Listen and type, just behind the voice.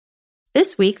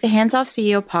This week, the Hands Off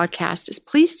CEO podcast is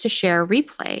pleased to share a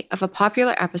replay of a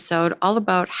popular episode all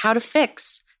about how to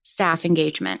fix staff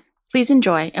engagement. Please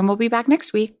enjoy, and we'll be back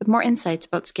next week with more insights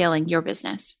about scaling your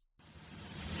business.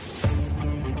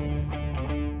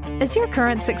 Is your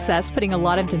current success putting a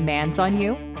lot of demands on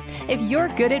you? If you're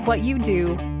good at what you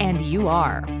do, and you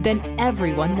are, then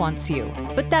everyone wants you.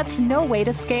 But that's no way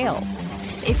to scale.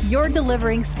 If you're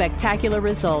delivering spectacular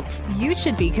results, you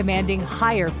should be commanding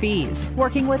higher fees,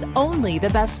 working with only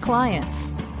the best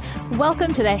clients.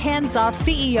 Welcome to the Hands Off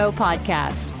CEO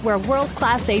podcast, where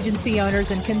world-class agency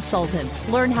owners and consultants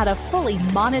learn how to fully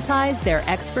monetize their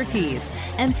expertise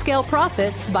and scale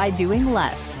profits by doing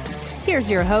less. Here's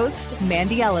your host,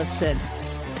 Mandy Ellefson.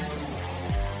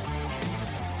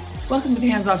 Welcome to the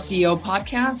Hands Off CEO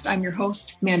podcast. I'm your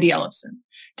host, Mandy Ellefson.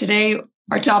 Today,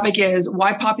 our topic is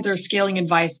why popular scaling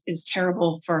advice is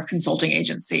terrible for a consulting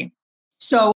agency.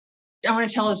 So I want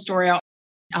to tell a story.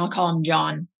 I'll call him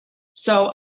John.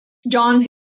 So John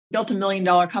built $1 million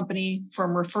company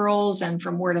from referrals and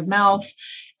from word of mouth.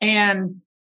 And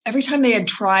every time they had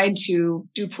tried to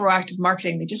do proactive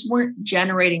marketing, they just weren't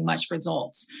generating much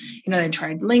results. They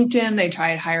tried LinkedIn, they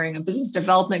tried hiring a business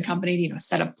development company to,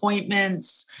 set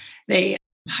appointments. They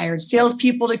hired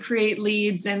salespeople to create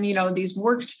leads. And, these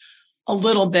worked a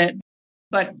little bit,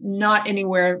 but not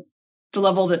anywhere the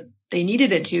level that they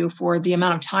needed it to for the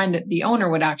amount of time that the owner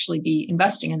would actually be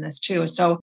investing in this too.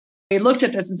 So they looked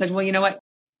at this and said, well, you know what?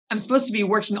 I'm supposed to be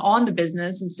working on the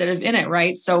business instead of in it,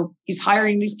 right? So he's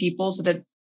hiring these people so that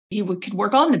he could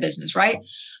work on the business, right?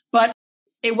 But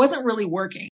it wasn't really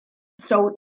working.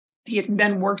 So he had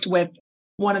then worked with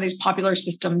one of these popular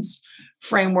systems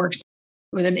frameworks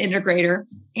with an integrator,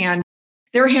 and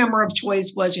their hammer of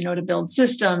choice was, to build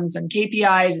systems and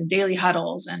KPIs and daily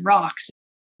huddles and rocks.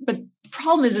 But the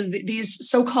problem is that these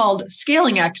so-called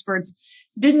scaling experts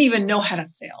didn't even know how to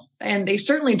scale. And they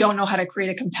certainly don't know how to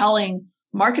create a compelling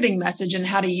marketing message and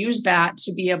how to use that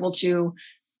to be able to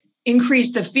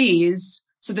increase the fees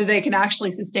so that they can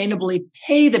actually sustainably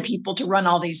pay the people to run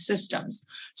all these systems.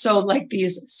 So like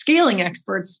these scaling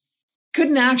experts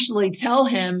couldn't actually tell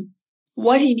him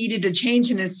what he needed to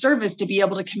change in his service to be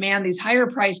able to command these higher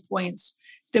price points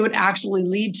that would actually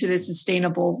lead to this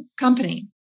sustainable company.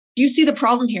 Do you see the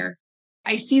problem here?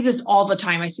 I see this all the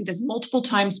time. I see this multiple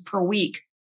times per week.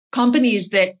 Companies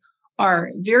that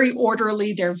are very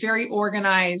orderly, they're very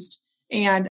organized,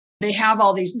 and they have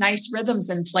all these nice rhythms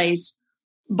in place.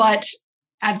 But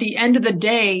at the end of the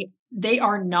day, they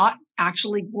are not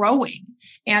actually growing.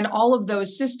 And all of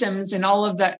those systems and all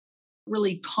of the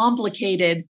really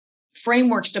complicated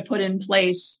frameworks to put in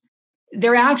place,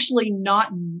 they're actually not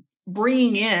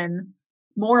bringing in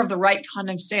more of the right kind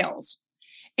of sales.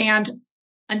 And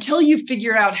until you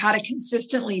figure out how to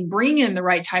consistently bring in the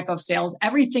right type of sales,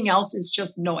 everything else is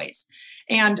just noise.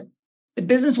 And the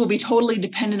business will be totally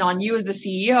dependent on you as the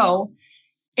CEO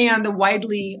and the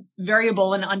widely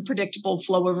variable and unpredictable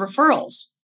flow of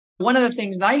referrals. One of the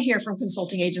things that I hear from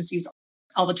consulting agencies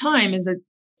all the time is that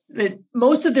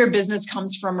most of their business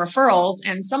comes from referrals,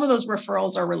 and some of those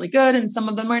referrals are really good and some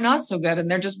of them are not so good.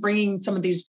 And they're just bringing some of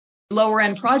these lower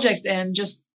end projects in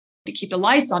just to keep the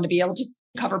lights on, to be able to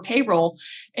cover payroll.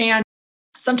 And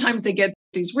sometimes they get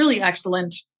these really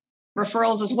excellent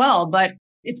referrals as well, but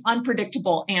it's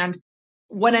unpredictable. And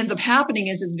what ends up happening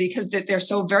is because that they're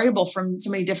so variable from so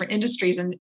many different industries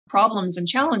and problems and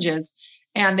challenges,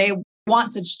 and they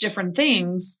want such different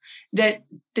things that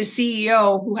the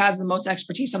CEO who has the most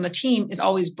expertise on the team is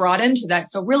always brought into that.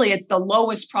 So really it's the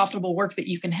lowest profitable work that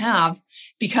you can have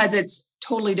because it's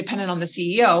totally dependent on the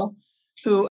CEO,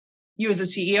 who you as a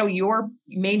CEO, your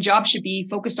main job should be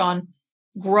focused on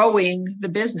growing the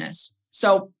business.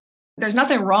 So there's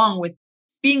nothing wrong with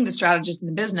being the strategist in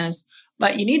the business,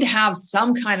 but you need to have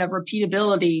some kind of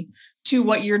repeatability to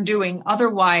what you're doing.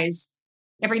 Otherwise,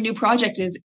 every new project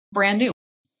is brand new.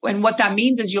 And what that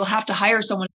means is you'll have to hire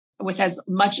someone with as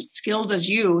much skills as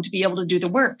you to be able to do the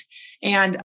work.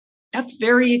 And that's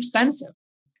very expensive.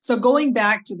 So going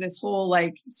back to this whole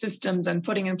systems and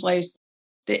putting in place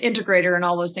the integrator and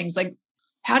all those things,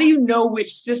 how do you know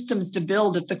which systems to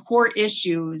build if the core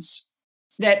issues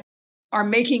that are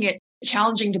making it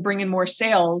challenging to bring in more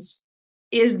sales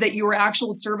is that your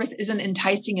actual service isn't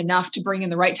enticing enough to bring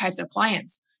in the right types of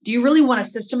clients? Do you really want to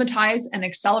systematize and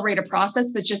accelerate a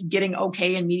process that's just getting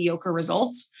okay and mediocre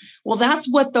results? Well,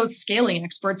 that's what those scaling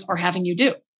experts are having you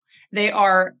do. They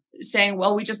are saying,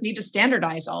 well, we just need to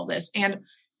standardize all this. And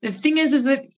the thing is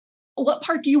that what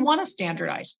part do you want to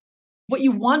standardize? What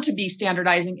you want to be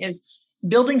standardizing is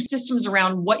building systems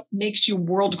around what makes you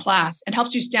world-class and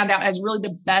helps you stand out as really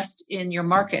the best in your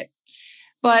market.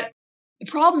 But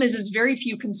The problem is very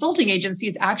few consulting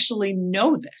agencies actually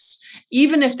know this,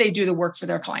 even if they do the work for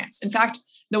their clients. In fact,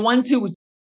 the ones who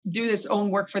do this own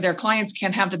work for their clients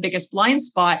can have the biggest blind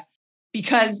spot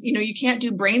because, you can't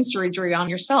do brain surgery on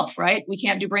yourself, right? We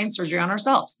can't do brain surgery on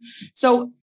ourselves.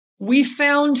 So we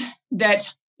found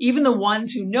that even the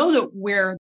ones who know that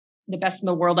we're the best in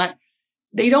the world at,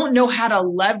 they don't know how to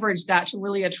leverage that to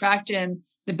really attract in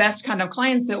the best kind of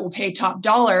clients that will pay top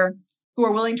dollar, who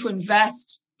are willing to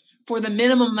invest for the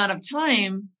minimum amount of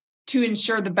time to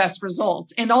ensure the best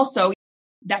results. And also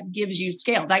that gives you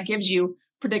scale. That gives you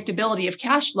predictability of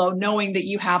cash flow, knowing that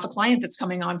you have a client that's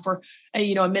coming on for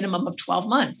a minimum of 12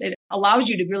 months. It allows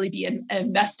you to really be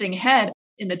investing ahead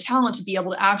in the talent to be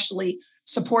able to actually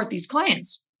support these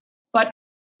clients. But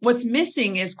what's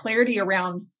missing is clarity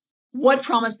around what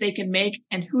promise they can make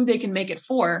and who they can make it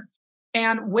for.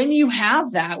 And when you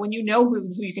have that, when you know who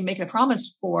you can make the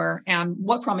promise for and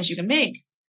what promise you can make,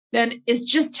 then it's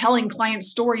just telling client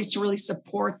stories to really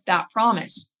support that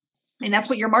promise. And that's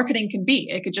what your marketing can be.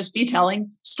 It could just be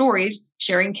telling stories,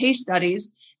 sharing case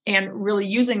studies, and really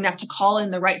using that to call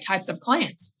in the right types of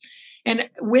clients. And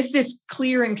with this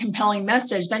clear and compelling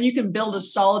message, then you can build a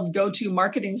solid go-to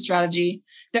marketing strategy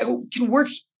that can work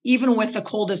even with the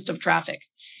coldest of traffic.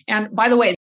 And by the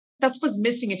way, that's what's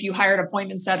missing if you hired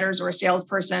appointment setters or a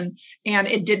salesperson and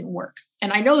it didn't work.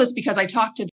 And I know this because I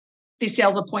talk to these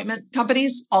sales appointment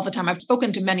companies all the time. I've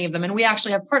spoken to many of them, and we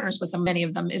actually have partners with many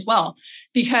of them as well,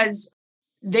 because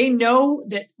they know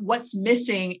that what's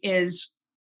missing is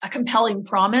a compelling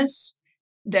promise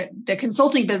that the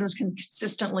consulting business can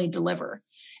consistently deliver.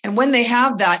 And when they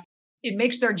have that, it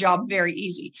makes their job very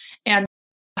easy. And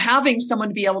having someone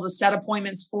to be able to set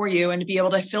appointments for you and to be able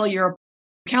to fill your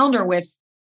calendar with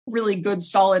really good,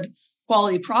 solid,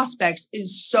 quality prospects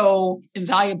is so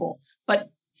invaluable. But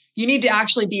you need to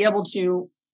actually be able to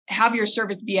have your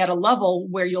service be at a level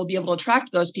where you'll be able to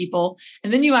attract those people.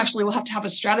 And then you actually will have to have a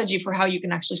strategy for how you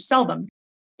can actually sell them.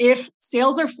 If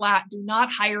sales are flat, do not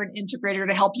hire an integrator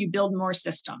to help you build more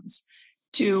systems,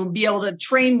 to be able to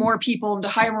train more people and to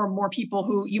hire more people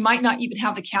who you might not even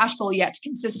have the cash flow yet to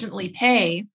consistently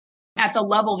pay at the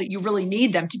level that you really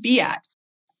need them to be at.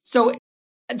 So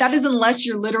that is unless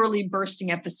you're literally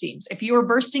bursting at the seams. If you are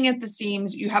bursting at the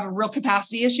seams, you have real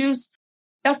capacity issues,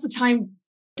 that's the time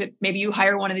that maybe you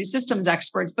hire one of these systems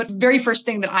experts. But the very first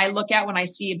thing that I look at when I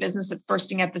see a business that's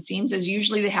bursting at the seams is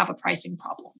usually they have a pricing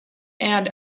problem. And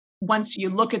once you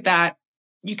look at that,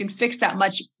 you can fix that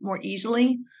much more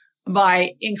easily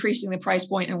by increasing the price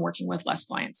point and working with less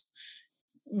clients.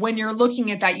 When you're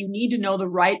looking at that, you need to know the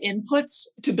right inputs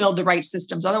to build the right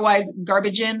systems. Otherwise,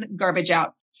 garbage in, garbage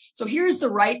out. So here's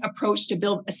the right approach to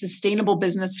build a sustainable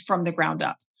business from the ground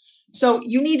up. So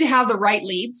you need to have the right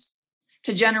leads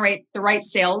to generate the right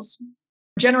sales,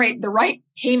 generate the right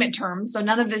payment terms. So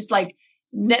none of this like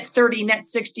net 30, net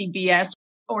 60 BS,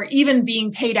 or even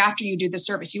being paid after you do the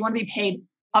service. You want to be paid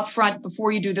upfront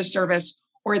before you do the service,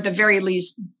 or at the very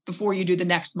least, before you do the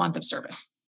next month of service.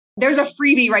 There's a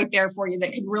freebie right there for you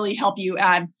that could really help you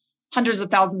add hundreds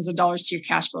of thousands of dollars to your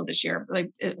cash flow this year,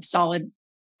 like solid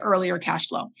earlier cash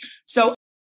flow. So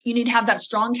you need to have that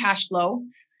strong cash flow,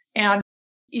 and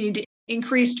you need to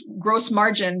increase gross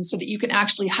margin so that you can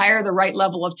actually hire the right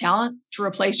level of talent to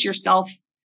replace yourself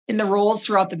in the roles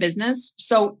throughout the business.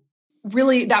 So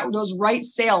really those right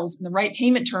sales and the right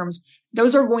payment terms,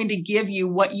 those are going to give you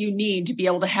what you need to be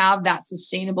able to have that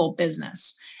sustainable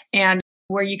business, and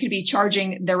where you could be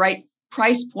charging the right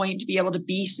price point to be able to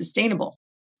be sustainable.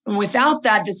 And without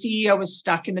that, the CEO is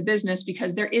stuck in the business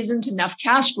because there isn't enough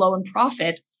cash flow and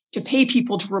profit to pay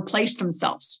people to replace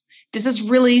themselves. This is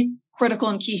really critical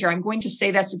and key here. I'm going to say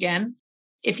this again.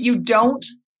 If you don't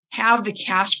have the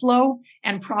cash flow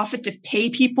and profit to pay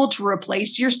people to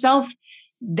replace yourself,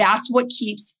 that's what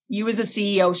keeps you as a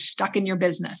CEO stuck in your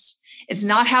business. It's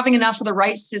not having enough of the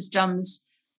right systems.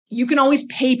 You can always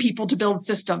pay people to build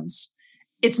systems.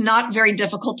 It's not very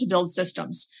difficult to build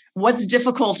systems. What's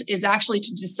difficult is actually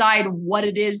to decide what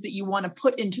it is that you want to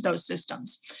put into those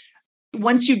systems.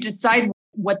 Once you decide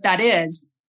what that is,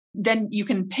 then you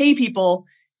can pay people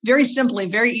very simply,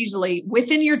 very easily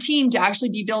within your team to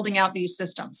actually be building out these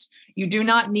systems. You do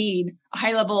not need a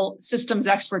high-level systems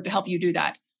expert to help you do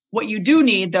that. What you do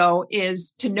need, though,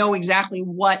 is to know exactly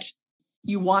what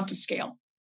you want to scale.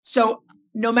 So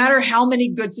no matter how many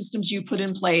good systems you put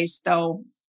in place, though,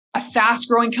 a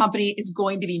fast-growing company is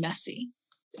going to be messy.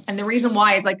 And the reason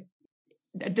why is like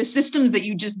the systems that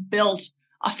you just built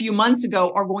a few months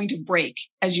ago are going to break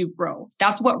as you grow.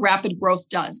 That's what rapid growth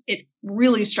does. It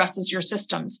really stresses your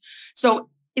systems. So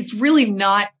it's really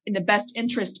not in the best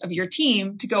interest of your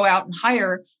team to go out and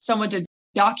hire someone to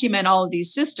document all of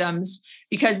these systems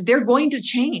because they're going to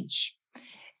change.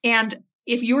 And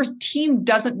if your team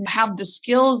doesn't have the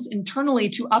skills internally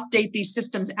to update these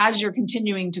systems as you're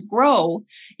continuing to grow,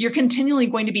 you're continually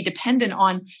going to be dependent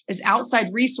on this outside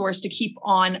resource to keep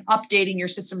on updating your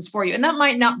systems for you. And that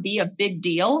might not be a big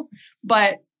deal,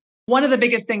 but one of the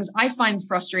biggest things I find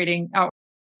frustrating,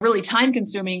 really time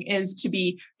consuming, is to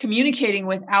be communicating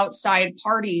with outside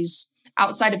parties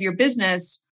outside of your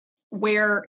business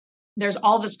where there's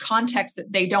all this context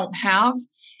that they don't have.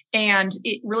 And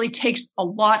it really takes a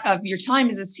lot of your time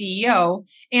as a CEO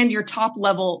and your top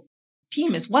level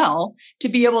team as well to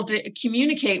be able to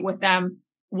communicate with them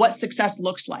what success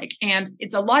looks like. And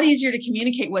it's a lot easier to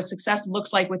communicate what success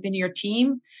looks like within your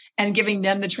team and giving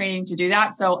them the training to do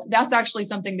that. So that's actually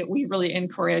something that we really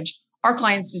encourage our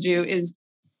clients to do, is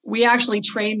we actually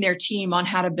train their team on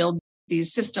how to build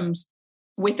these systems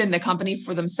within the company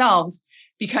for themselves,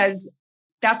 because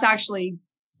that's actually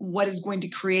what is going to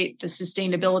create the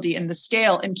sustainability and the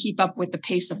scale and keep up with the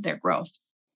pace of their growth.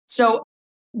 So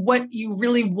what you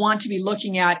really want to be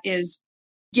looking at is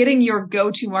getting your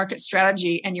go-to market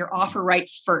strategy and your offer right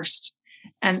first.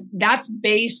 And that's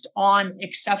based on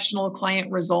exceptional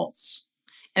client results.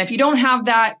 And if you don't have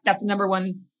that, that's the number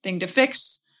one thing to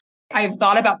fix. I've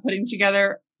thought about putting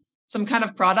together some kind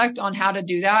of product on how to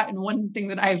do that. And one thing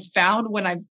that I've found when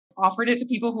I've offered it to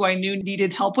people who I knew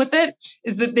needed help with it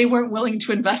is that they weren't willing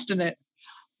to invest in it.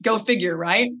 Go figure,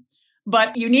 right?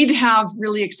 But you need to have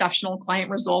really exceptional client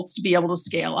results to be able to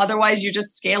scale. Otherwise, you're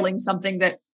just scaling something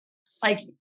that, like,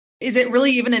 is it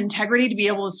really even integrity to be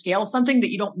able to scale something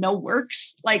that you don't know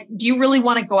works? Like, do you really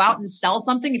want to go out and sell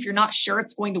something if you're not sure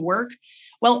it's going to work?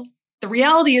 Well, the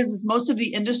reality is most of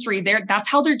the industry there, that's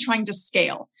how they're trying to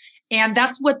scale. And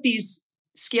that's what these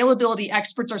scalability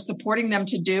experts are supporting them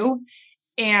to do.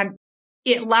 And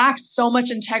it lacks so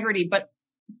much integrity, but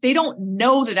they don't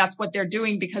know that that's what they're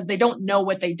doing because they don't know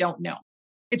what they don't know.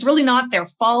 It's really not their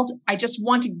fault. I just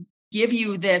want to give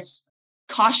you this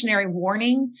cautionary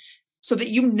warning so that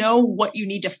you know what you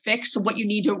need to fix, what you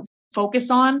need to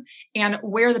focus on, and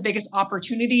where the biggest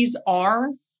opportunities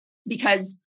are.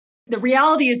 Because the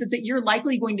reality is that you're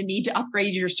likely going to need to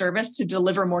upgrade your service to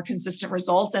deliver more consistent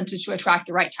results and to attract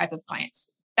the right type of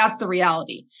clients. That's the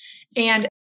reality. And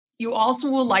you also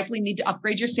will likely need to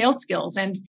upgrade your sales skills.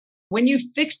 And when you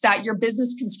fix that, your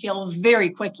business can scale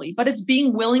very quickly, but it's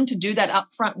being willing to do that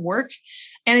upfront work.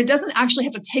 And it doesn't actually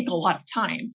have to take a lot of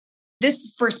time.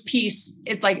 This first piece,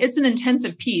 it's an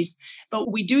intensive piece,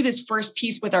 but we do this first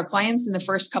piece with our clients in the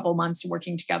first couple months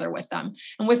working together with them.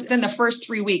 And within the first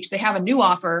 3 weeks, they have a new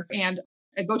offer and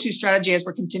a go-to strategy as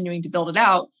we're continuing to build it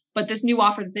out. But this new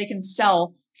offer that they can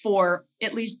sell for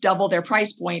at least double their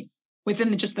price point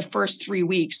within just the first 3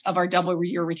 weeks of our double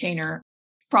your retainer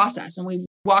process. And we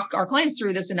walk our clients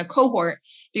through this in a cohort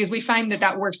because we find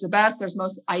that works the best. There's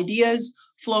most ideas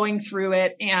flowing through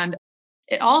it. And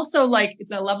it also,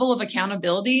 it's a level of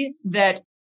accountability that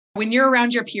when you're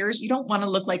around your peers, you don't want to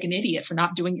look like an idiot for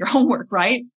not doing your homework,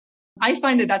 right? I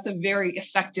find that that's a very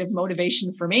effective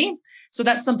motivation for me. So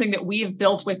that's something that we have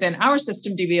built within our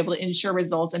system to be able to ensure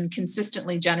results and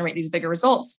consistently generate these bigger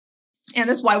results. And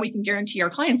that's why we can guarantee our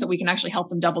clients that we can actually help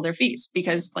them double their fees,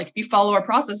 because if you follow our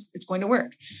process, it's going to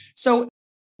work. So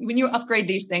when you upgrade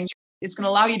these things, it's going to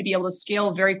allow you to be able to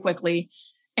scale very quickly,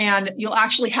 and you'll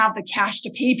actually have the cash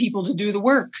to pay people to do the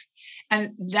work.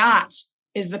 And that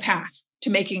is the path to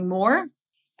making more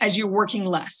as you're working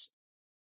less.